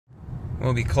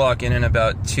We'll be clocking in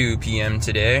about 2 p.m.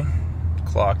 today.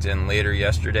 Clocked in later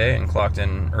yesterday and clocked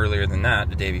in earlier than that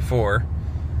the day before.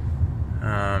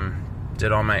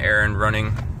 Did all my errand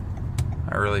running.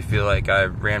 I really feel like I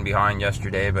ran behind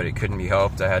yesterday, but it couldn't be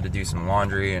helped. I had to do some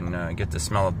laundry and get the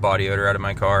smell of body odor out of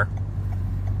my car.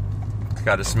 It's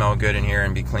got to smell good in here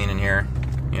and be clean in here,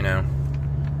 you know.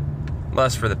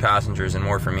 Less for the passengers and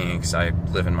more for me, because I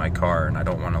live in my car and I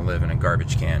don't want to live in a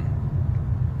garbage can.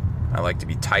 I like to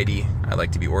be tidy, I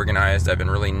like to be organized. I've been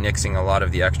really nixing a lot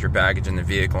of the extra baggage in the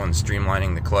vehicle and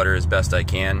streamlining the clutter as best I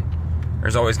can.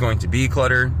 There's always going to be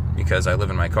clutter because I live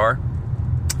in my car,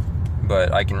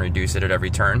 but I can reduce it at every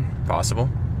turn possible.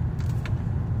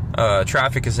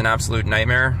 Traffic is an absolute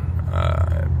nightmare,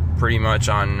 pretty much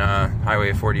on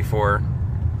Highway 44.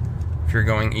 If you're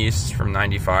going east from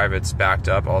 95, it's backed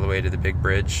up all the way to the big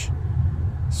bridge.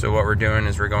 So what we're doing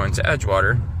is we're going to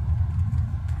Edgewater,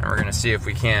 and we're going to see if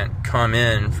we can't come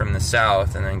in from the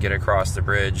south and then get across the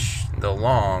bridge the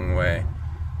long way.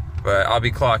 But I'll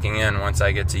be clocking in once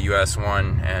I get to US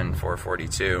 1 and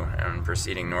 442 and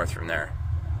proceeding north from there,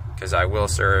 because I will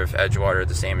serve Edgewater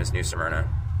the same as New Smyrna.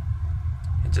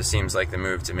 It just seems like the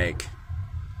move to make.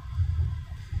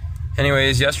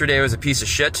 Anyways, yesterday was a piece of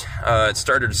shit. It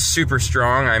started super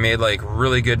strong. I made like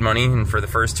really good money, and for the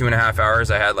first 2.5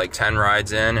 hours I had like 10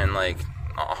 rides in and like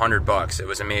 $100. It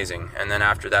was amazing. And then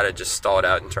after that it just stalled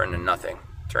out and turned to nothing.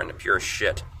 Turned to pure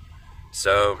shit.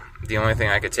 So the only thing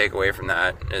I could take away from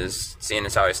that is, seeing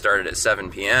as how I started at 7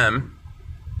 p.m.,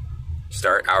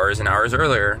 start hours and hours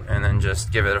earlier and then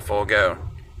just give it a full go.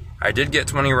 I did get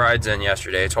 20 rides in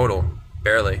yesterday total,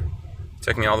 barely.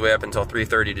 Took me all the way up until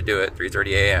 3:30 to do it,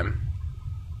 3:30 a.m.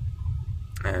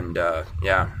 And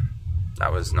yeah,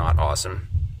 that was not awesome.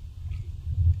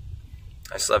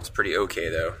 I slept pretty okay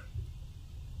though.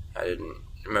 I didn't,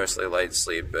 mostly light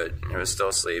sleep, but it was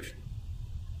still sleep.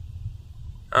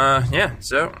 Yeah,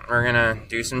 so we're gonna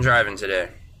do some driving today.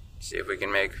 See if we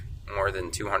can make more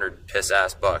than 200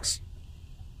 piss-ass bucks.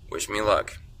 Wish me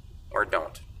luck. Or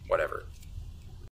don't. Whatever.